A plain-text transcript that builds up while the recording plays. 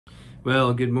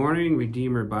Well, good morning,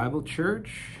 Redeemer Bible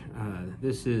Church.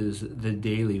 This is the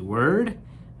Daily Word,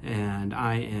 and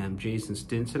I am Jason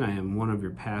Stinson. I am one of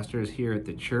your pastors here at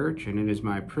the church, and it is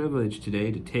my privilege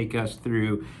today to take us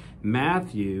through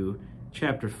Matthew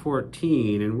chapter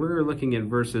 14, and we're looking at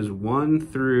verses 1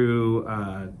 through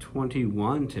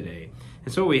 21 today.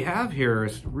 And so what we have here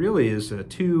is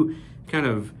two kind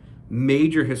of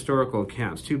major historical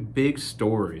accounts, two big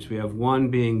stories. We have one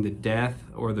being the death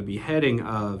or the beheading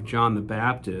of John the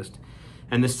Baptist,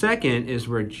 and the second is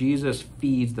where Jesus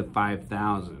feeds the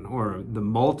 5,000, or the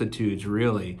multitudes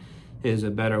really is a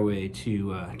better way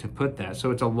to put that. So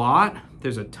it's a lot.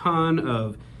 There's a ton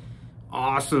of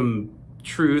awesome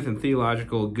truth and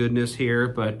theological goodness here,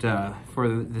 but for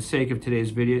the sake of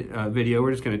today's video,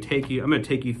 we're just going to I'm going to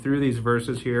take you through these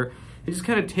verses here and just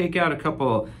kind of take out a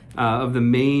couple of the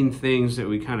main things that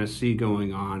we kind of see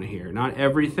going on here. Not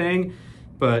everything,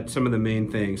 but some of the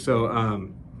main things. So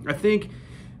I think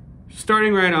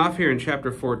starting right off here in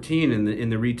chapter 14, in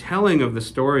the retelling of the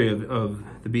story of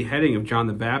the beheading of John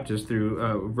the Baptist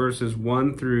through verses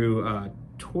 1 through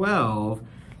 12,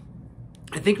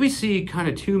 I think we see kind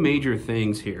of two major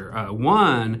things here.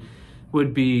 One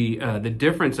would be the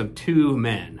difference of two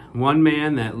men. One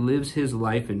man that lives his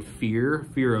life in fear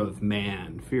of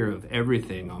man, fear of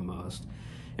everything almost.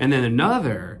 And then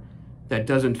another that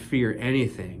doesn't fear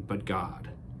anything but God.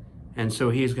 And so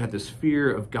he's got this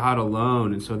fear of God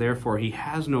alone, and so therefore he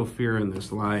has no fear in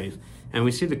this life. And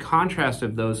we see the contrast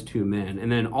of those two men.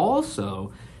 And then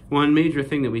also, one major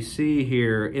thing that we see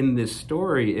here in this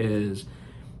story is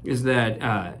that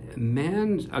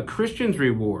a Christian's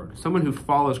reward, someone who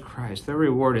follows Christ, their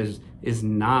reward is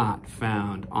not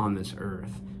found on this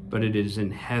earth, but it is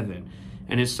in heaven.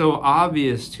 And it's so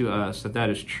obvious to us that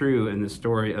is true in the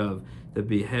story of the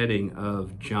beheading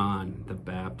of John the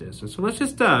Baptist. And so let's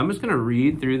just, I'm just going to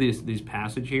read through these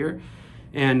passage here,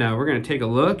 and we're going to take a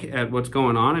look at what's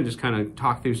going on and just kind of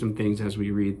talk through some things as we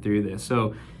read through this.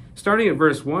 So starting at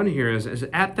verse 1 here is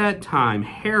at that time,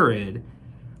 Herod,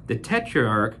 the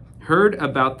Tetrarch, heard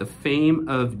about the fame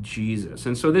of Jesus.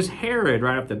 And so this Herod,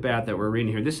 right off the bat that we're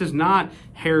reading here, this is not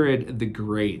Herod the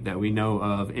Great that we know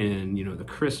of in, the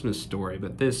Christmas story,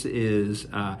 but this is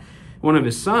one of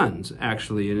his sons,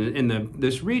 actually. And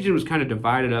this region was kind of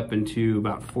divided up into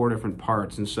about 4 different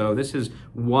parts. And so this is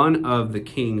one of the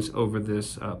kings over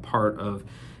this part of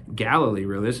Galilee,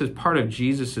 really. This is part of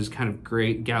Jesus's kind of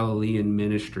great Galilean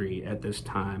ministry at this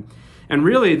time. And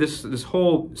really, this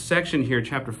whole section here,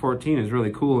 chapter 14, is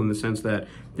really cool in the sense that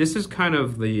this is kind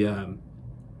of the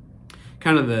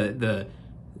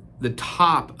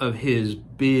top of his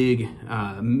big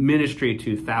ministry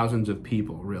to thousands of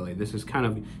people, really. This is kind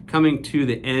of coming to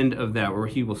the end of that, where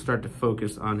he will start to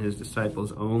focus on his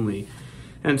disciples only.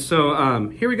 And so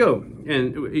here we go.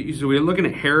 And so we're looking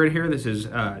at Herod here. This is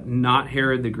not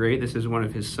Herod the Great. This is one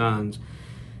of his sons.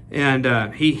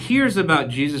 And he hears about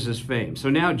Jesus' fame. So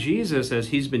now Jesus, as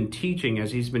he's been teaching,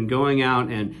 as he's been going out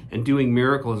and doing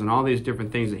miracles and all these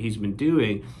different things that he's been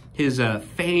doing, his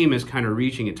fame is kind of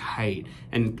reaching its height.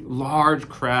 And large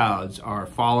crowds are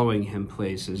following him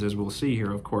places, as we'll see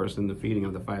here, of course, in the feeding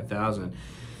of the 5,000.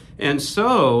 And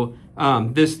so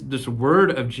this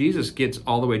word of Jesus gets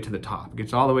all the way to the top. It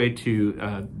gets all the way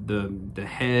to the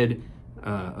head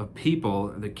of people,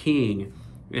 the king.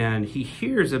 And he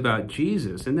hears about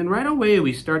Jesus. And then right away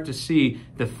we start to see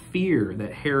the fear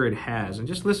that Herod has. And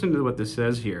just listen to what this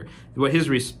says here. What his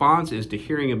response is to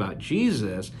hearing about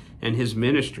Jesus and his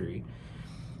ministry.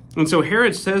 And so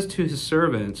Herod says to his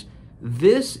servants,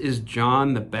 "This is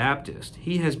John the Baptist.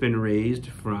 He has been raised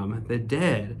from the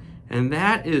dead. And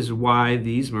that is why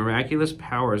these miraculous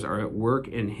powers are at work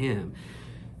in him."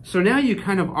 So now you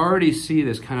kind of already see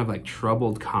this kind of like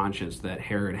troubled conscience that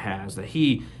Herod has, that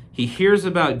he hears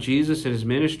about Jesus and his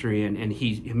ministry, and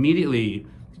he immediately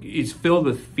is filled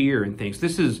with fear and thinks,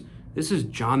 this is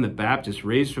John the Baptist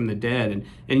raised from the dead.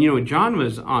 And when John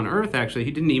was on earth, actually, he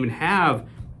didn't even have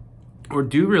or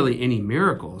do really any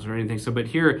miracles or anything. So, but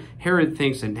here Herod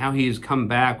thinks that now he's come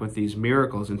back with these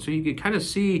miracles. And so you can kind of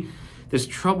see this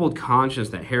troubled conscience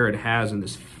that Herod has, and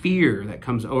this fear that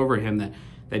comes over him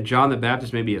that John the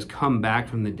Baptist maybe has come back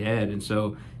from the dead. And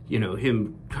so,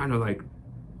 him kind of like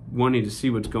wanting to see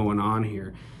what's going on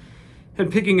here. And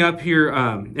picking up here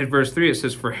at verse 3, it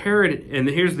says, "For Herod," and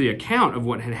here's the account of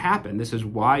what had happened. This is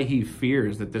why he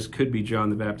fears that this could be John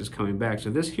the Baptist coming back. So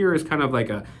this here is kind of like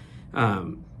a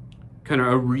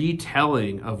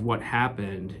retelling of what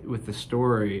happened with the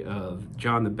story of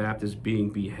John the Baptist being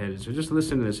beheaded. So just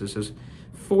listen to this. It says,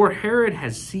 "For Herod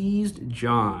has seized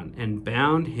John and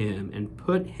bound him and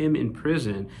put him in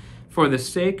prison for the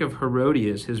sake of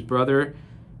Herodias, his brother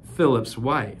Philip's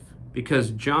wife,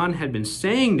 because John had been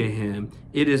saying to him,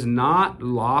 it is not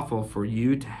lawful for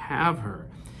you to have her.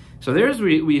 So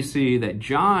we see that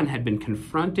John had been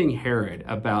confronting Herod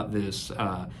about this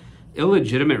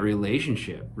illegitimate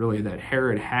relationship, really, that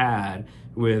Herod had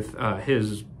with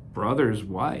his brother's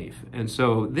wife. And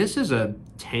so this is a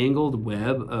tangled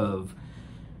web of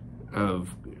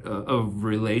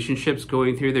relationships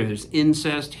going through there. There's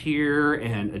incest here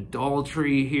and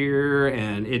adultery here,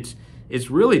 and it's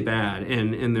really bad.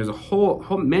 And there's a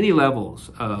whole many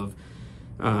levels of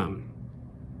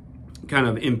kind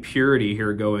of impurity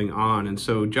here going on. And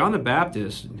so John the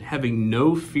Baptist, having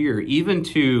no fear, even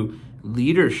to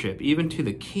leadership, even to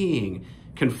the king,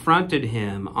 confronted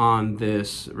him on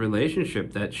this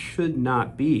relationship that should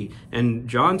not be. And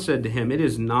John said to him, it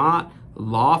is not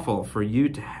lawful for you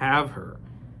to have her.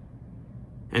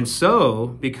 And so,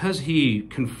 because he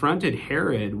confronted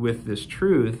Herod with this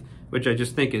truth, which I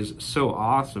just think is so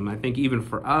awesome, I think even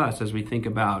for us, as we think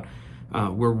about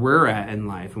where we're at in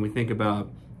life, and we think about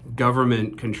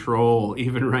government control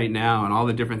even right now and all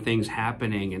the different things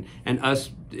happening, and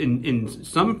us in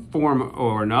some form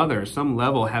or another, some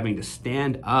level, having to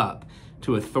stand up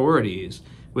to authorities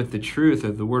with the truth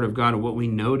of the Word of God and what we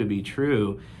know to be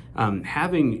true,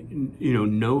 having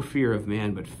no fear of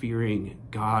man but fearing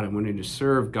God and wanting to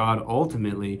serve God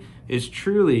ultimately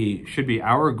should be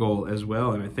our goal as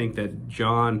well. And I think that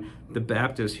John the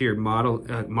Baptist here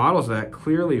models that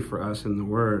clearly for us in the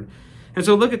Word. And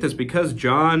so look at this. Because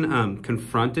John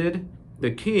confronted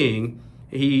the king,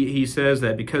 he says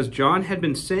that because John had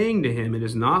been saying to him, it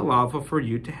is not lawful for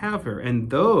you to have her.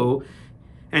 And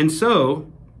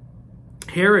so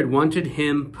Herod wanted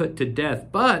him put to death.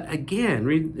 But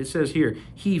again, it says here,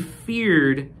 he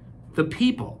feared the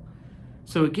people.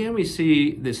 So again, we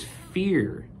see this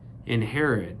fear in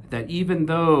Herod, that even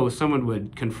though someone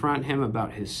would confront him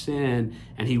about his sin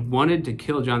and he wanted to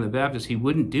kill John the Baptist, he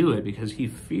wouldn't do it because he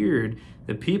feared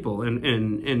the people.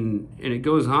 And it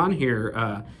goes on here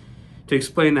to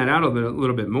explain that out a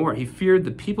little bit more. He feared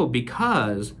the people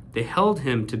because they held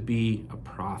him to be a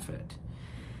prophet.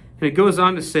 And it goes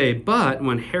on to say, but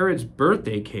when Herod's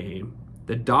birthday came,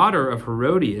 the daughter of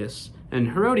Herodias,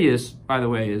 and Herodias, by the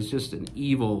way, is just an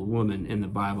evil woman in the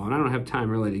Bible. And I don't have time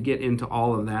really to get into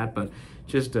all of that, but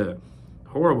just a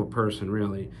horrible person,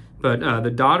 really. But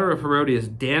the daughter of Herodias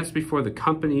danced before the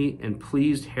company and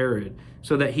pleased Herod,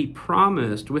 so that he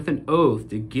promised with an oath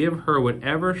to give her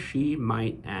whatever she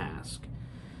might ask.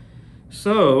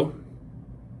 So,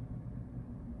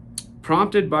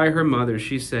 prompted by her mother,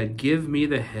 she said, give me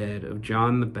the head of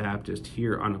John the Baptist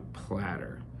here on a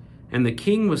platter. And the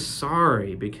king was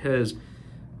sorry because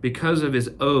of his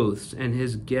oaths and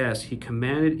his guests, he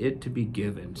commanded it to be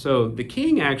given. So the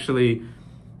king actually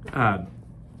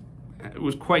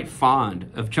was quite fond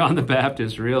of John the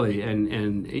Baptist, really.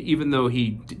 And even though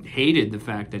he hated the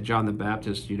fact that John the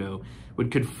Baptist, would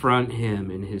confront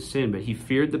him in his sin, but he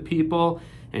feared the people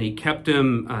and he kept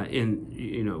him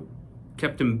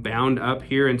kept him bound up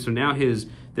here. And so now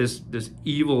this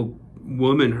evil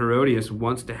woman, Herodias,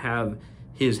 wants to have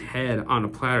his head on a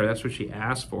platter. That's what she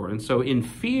asked for. And so in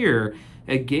fear,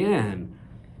 again,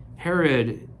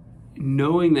 Herod,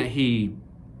 knowing that he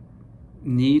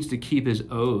needs to keep his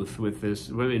oath with this,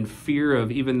 in fear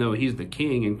of, even though he's the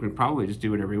king and could probably just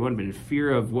do whatever he wanted, but in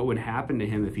fear of what would happen to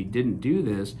him if he didn't do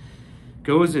this,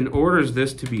 goes and orders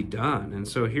this to be done. And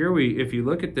so here if you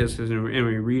look at this and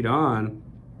we read on,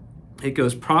 it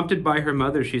goes, prompted by her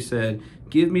mother, she said,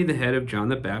 give me the head of John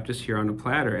the Baptist here on a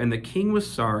platter. And the king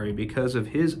was sorry because of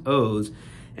his oaths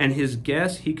and his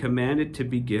guests he commanded to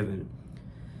be given.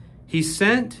 He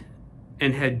sent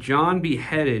and had John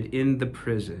beheaded in the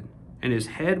prison, and his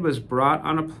head was brought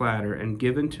on a platter and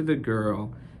given to the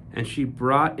girl, and she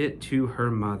brought it to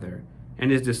her mother. And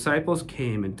his disciples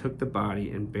came and took the body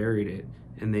and buried it,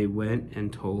 and they went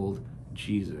and told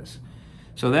Jesus.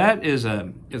 So that is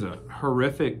a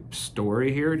horrific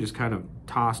story here, just kind of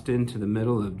tossed into the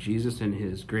middle of Jesus and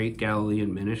his great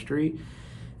Galilean ministry.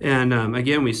 And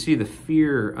again, we see the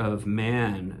fear of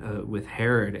man with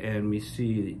Herod, and we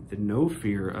see the no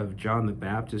fear of John the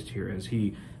Baptist here as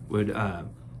he would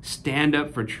stand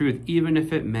up for truth, even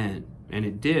if it meant, and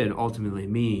it did ultimately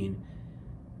mean,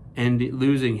 and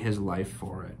losing his life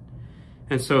for it.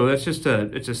 And so that's just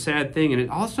it's a sad thing. And it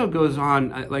also goes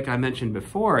on, like I mentioned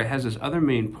before, it has this other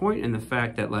main point in the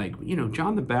fact that,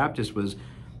 John the Baptist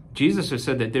Jesus has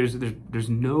said that there's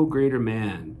no greater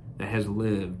man that has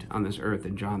lived on this earth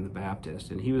than John the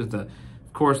Baptist. And he was of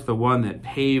course, the one that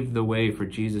paved the way for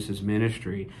Jesus's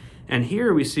ministry. And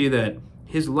here we see that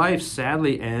his life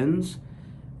sadly ends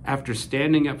after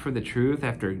standing up for the truth,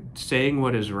 after saying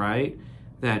what is right,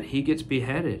 that he gets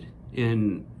beheaded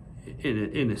in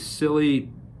in a silly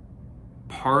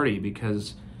party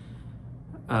because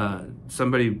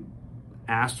somebody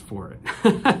asked for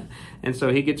it. And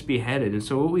so he gets beheaded. And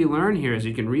so what we learn here is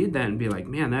you can read that and be like,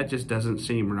 man, that just doesn't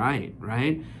seem right,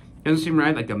 right? It doesn't seem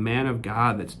right, like a man of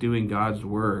God that's doing God's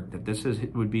work,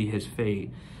 that would be his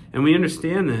fate. And we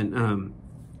understand that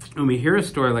when we hear a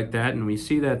story like that and we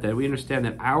see that we understand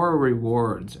that our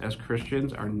rewards as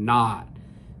Christians are not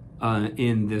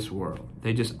in this world.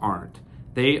 They just aren't.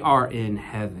 They are in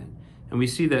heaven. And we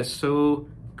see that so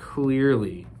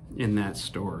clearly in that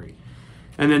story.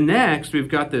 And then next, we've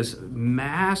got this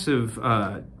massive,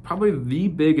 probably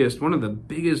one of the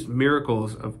biggest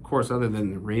miracles, of course, other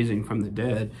than the raising from the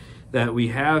dead, that we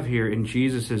have here in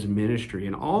Jesus' ministry.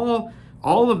 And all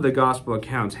of the gospel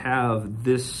accounts have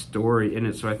this story in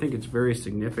it, so I think it's very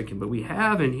significant. But we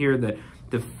have in here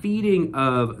the feeding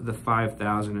of the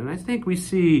 5,000. And I think we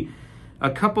see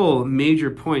a couple major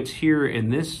points here in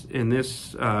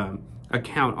this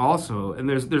account also, and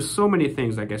there's so many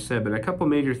things, like I said, but a couple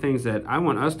major things that I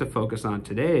want us to focus on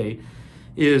today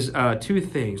is two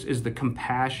things: is the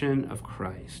compassion of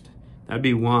Christ. That'd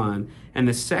be one, and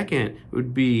the second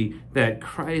would be that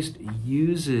Christ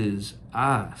uses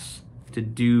us to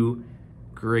do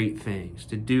great things,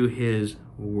 to do his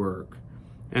work.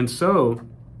 And so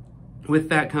with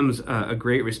that comes a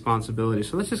great responsibility.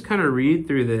 So let's just kind of read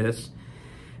through this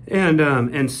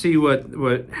and see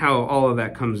how all of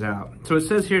that comes out. So it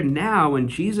says here, now when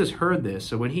Jesus heard this,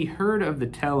 so when he heard of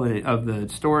the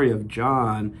story of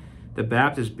John the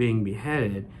Baptist being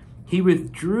beheaded, he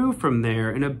withdrew from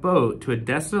there in a boat to a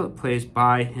desolate place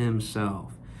by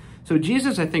himself. So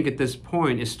Jesus, I think at this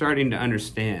point, is starting to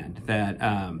understand that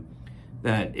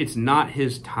it's not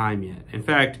his time yet. In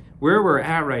fact, where we're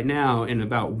at right now, in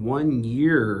about 1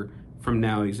 year from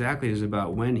now exactly, is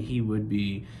about when he would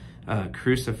be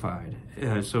crucified.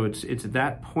 So it's at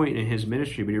that point in his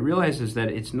ministry, but he realizes that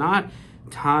it's not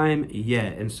time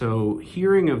yet. And so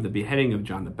hearing of the beheading of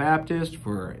John the Baptist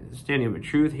for standing up for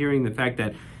truth, hearing the fact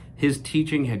that his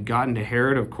teaching had gotten to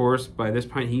Herod, of course, by this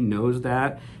point he knows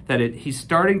he's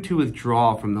starting to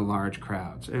withdraw from the large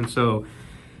crowds. And so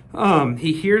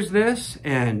he hears this,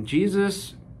 and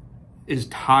Jesus is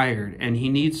tired and he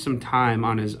needs some time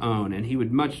on his own, and he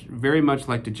would very much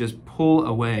like to just pull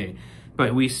away.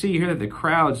 But we see here that the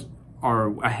crowds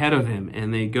are ahead of him,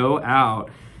 and they go out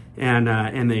and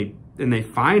they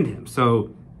find him.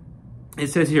 So it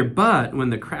says here, but when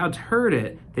the crowds heard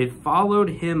it, they followed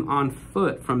him on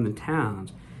foot from the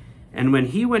towns. And when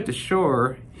he went to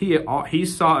shore, he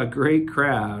saw a great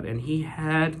crowd, and he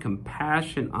had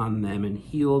compassion on them and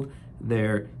healed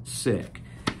their sick.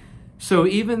 So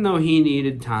even though he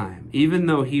needed time, even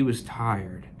though he was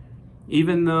tired,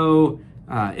 even though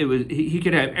he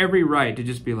could have every right to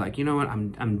just be like, you know what,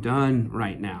 I'm done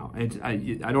right now. I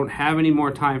don't have any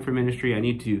more time for ministry. I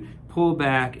need to pull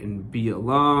back and be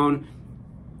alone,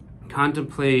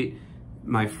 contemplate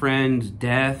my friend's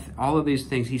death, all of these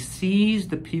things. He sees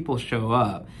the people show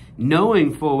up,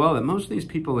 knowing full well that most of these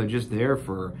people are just there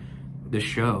for the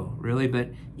show, really.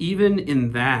 But even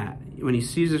in that, when he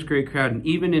sees this great crowd, and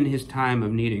even in his time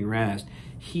of needing rest,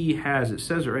 it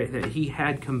says it right, that he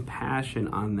had compassion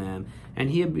on them, and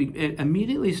he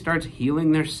immediately starts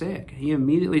healing their sick. He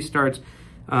immediately starts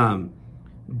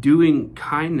doing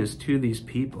kindness to these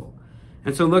people.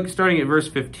 And so look, starting at verse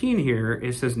 15 here,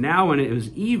 it says, now when it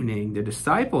was evening, the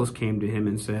disciples came to him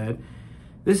and said,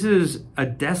 this is a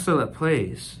desolate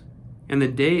place, and the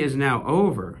day is now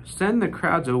over. Send the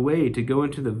crowds away to go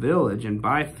into the village and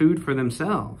buy food for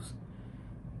themselves.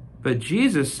 But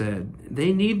Jesus said,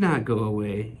 they need not go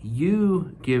away.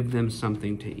 You give them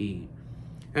something to eat.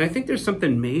 And I think there's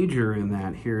something major in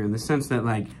that here, in the sense that,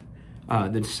 like,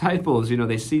 the disciples,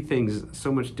 they see things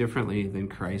so much differently than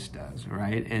Christ does,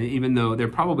 right? And even though they're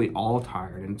probably all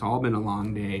tired and it's all been a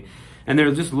long day, and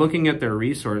they're just looking at their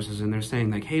resources and they're saying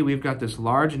like, hey, we've got this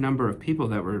large number of people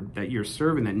that you're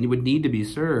serving that would need to be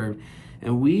served,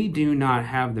 and we do not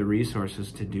have the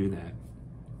resources to do that.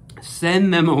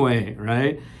 Send them away,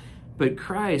 right? But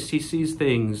Christ, he sees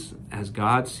things as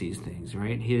God sees things,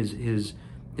 right? His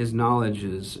knowledge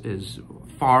is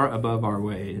far above our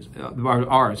ways,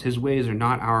 ours. His ways are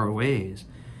not our ways.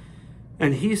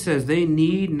 And he says they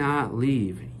need not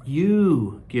leave.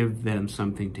 You give them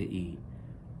something to eat.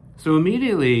 So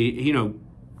immediately,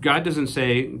 God doesn't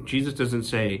say, Jesus doesn't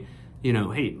say,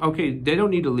 hey, okay, they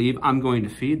don't need to leave. I'm going to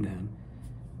feed them.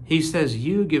 He says,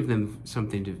 you give them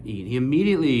something to eat. He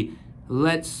immediately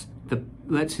lets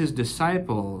his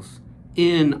disciples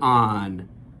in on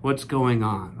what's going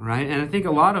on, right? And I think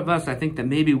a lot of us, I think that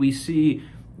maybe we see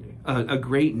a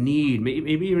great need,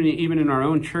 maybe even in our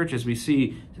own churches, we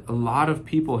see a lot of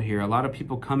people here, a lot of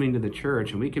people coming to the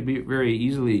church, and we could be very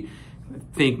easily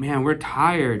think, man, we're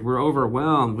tired, we're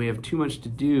overwhelmed, we have too much to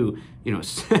do,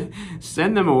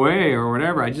 send them away or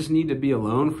whatever. I just need to be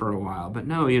alone for a while. But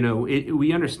no,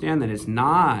 we understand that it's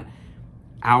not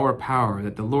our power,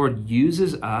 that the Lord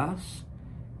uses us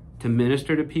to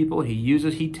minister to people.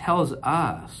 He tells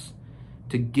us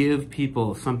to give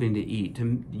people something to eat,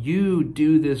 you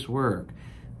do this work.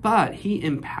 But he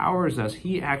empowers us.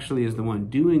 He actually is the one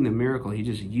doing the miracle. He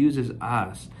just uses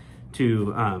us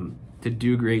to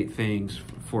do great things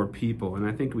for people. And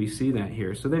I think we see that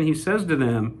here. So then he says to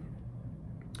them,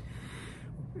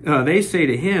 they say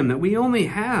to him that we only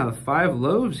have 5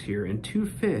 loaves here and 2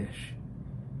 fish.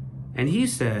 And he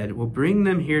said, well, bring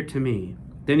them here to me.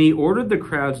 Then he ordered the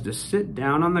crowds to sit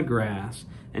down on the grass,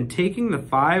 and taking the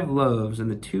 5 loaves and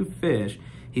the 2 fish,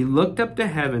 he looked up to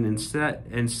heaven and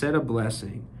said a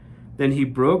blessing. Then he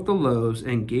broke the loaves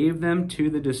and gave them to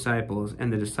the disciples,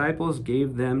 and the disciples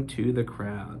gave them to the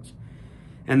crowds.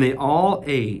 And they all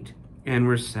ate and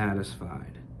were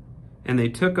satisfied. And they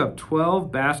took up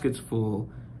 12 baskets full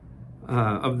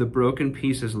of the broken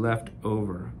pieces left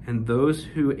over. And those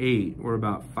who ate were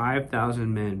about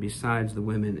 5,000 men, besides the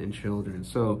women and children.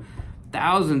 So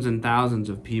thousands and thousands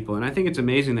of people. And I think it's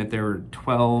amazing that there were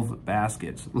 12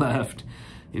 baskets left,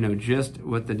 just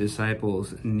what the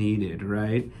disciples needed,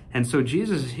 right? And so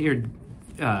Jesus here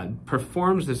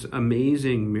performs this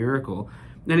amazing miracle.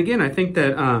 And again, I think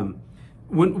that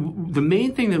when the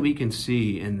main thing that we can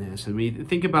see in this, and we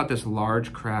think about this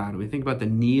large crowd, and we think about the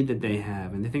need that they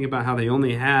have, and they think about how they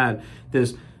only had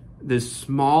this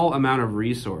small amount of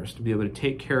resource to be able to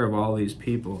take care of all these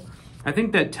people. I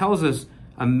think that tells us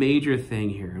a major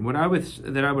thing here. And what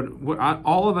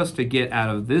all of us to get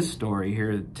out of this story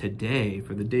here today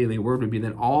for the daily word would be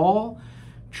that all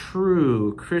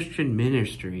true Christian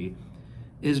ministry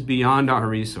is beyond our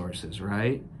resources,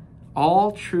 right?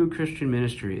 All true Christian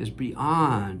ministry is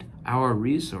beyond our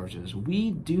resources.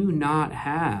 We do not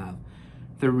have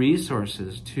the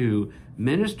resources to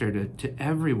minister to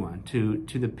everyone, to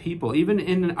the people, even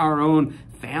in our own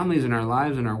families, in our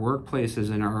lives, in our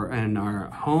workplaces, in our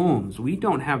homes. We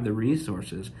don't have the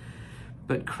resources,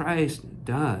 but Christ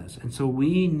does. And so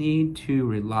we need to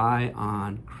rely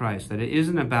on Christ, that it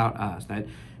isn't about us, that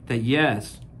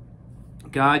yes,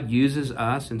 God uses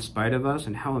us in spite of us,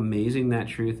 and how amazing that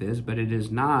truth is, but it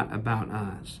is not about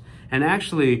us. And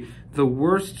actually, the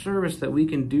worst service that we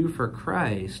can do for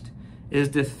Christ is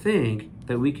to think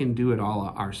that we can do it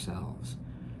all ourselves.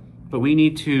 But we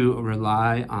need to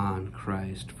rely on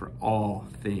Christ for all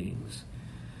things.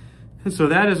 And so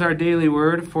that is our daily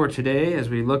word for today, as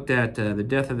we looked at the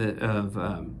death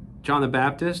of John the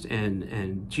Baptist,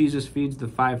 and Jesus feeds the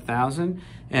 5,000.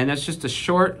 And that's just a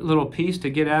short little piece to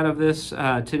get out of this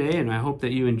today, and I hope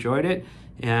that you enjoyed it.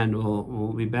 And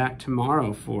we'll be back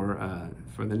tomorrow for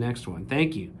the next one.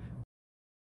 Thank you.